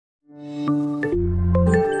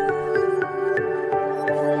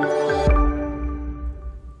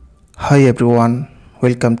Hi everyone,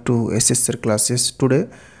 welcome to SSR classes. Today,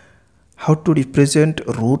 how to represent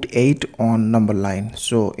root 8 on number line.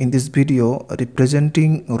 So in this video,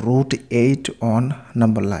 representing root 8 on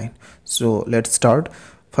number line. So let's start.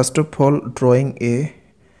 First of all, drawing a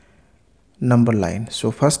number line.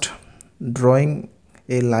 So first, drawing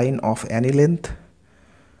a line of any length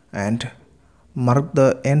and mark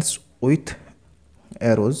the ends with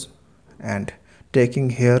arrows and taking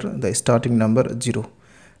here the starting number 0.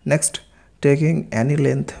 Next, taking any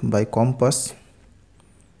length by compass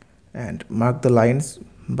and mark the lines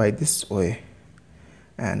by this way,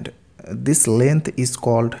 and this length is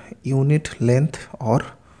called unit length or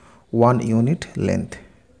 1 unit length.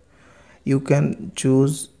 You can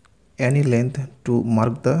choose any length to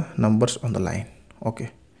mark the numbers on the line. Okay,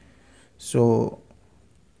 so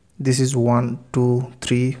this is 1, 2,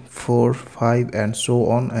 3, 4, 5 and so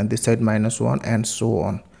on, and this side -1 and so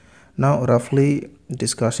on. Now roughly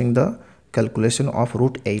discussing the calculation of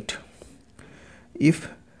root 8. If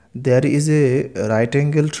there is a right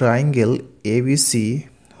angle triangle ABC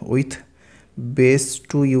with base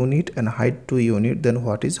 2 unit and height 2 unit, then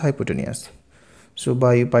what is hypotenuse? So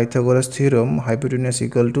by Pythagoras theorem, hypotenuse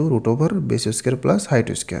equal to root over base square plus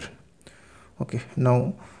height square. Okay,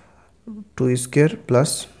 now 2 square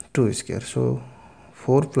plus 2 square, so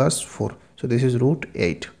 4 plus 4, so this is root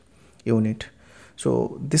 8 unit.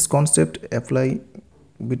 So this concept apply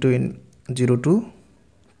between 0 to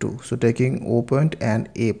 2, so taking O point and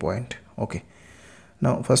A point. Okay,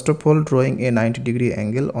 now first of all, drawing a 90-degree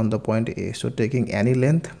angle on the point A. So taking any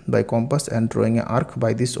length by compass and drawing an arc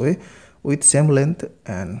by this way with same length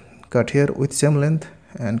and cut here, with same length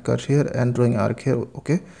and cut here, and drawing arc here.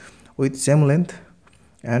 Okay, with same length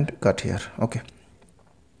and cut here. Okay,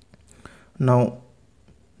 now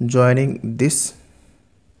joining this.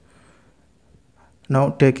 Now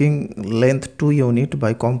taking length 2 unit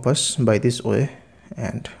by compass by this way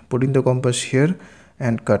and putting the compass here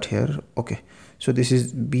and cut here. Okay, so this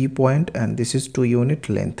is B point and this is 2 unit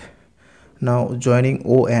length. Now joining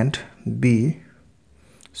O and B.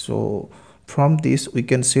 So from this we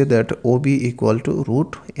can say that OB equal to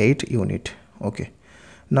root 8 unit. Okay,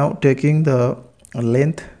 now taking the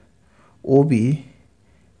length OB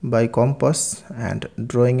by compass and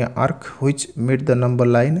drawing an arc which meet the number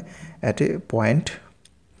line at a point,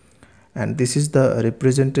 and this is the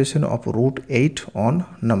representation of root 8 on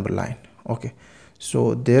number line. Okay,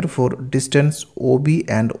 so therefore distance OB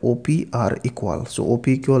and OP are equal, so OP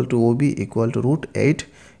equal to OB equal to root 8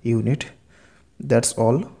 unit. That's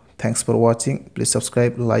all. Thanks for watching. Please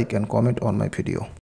subscribe, like and comment on my video.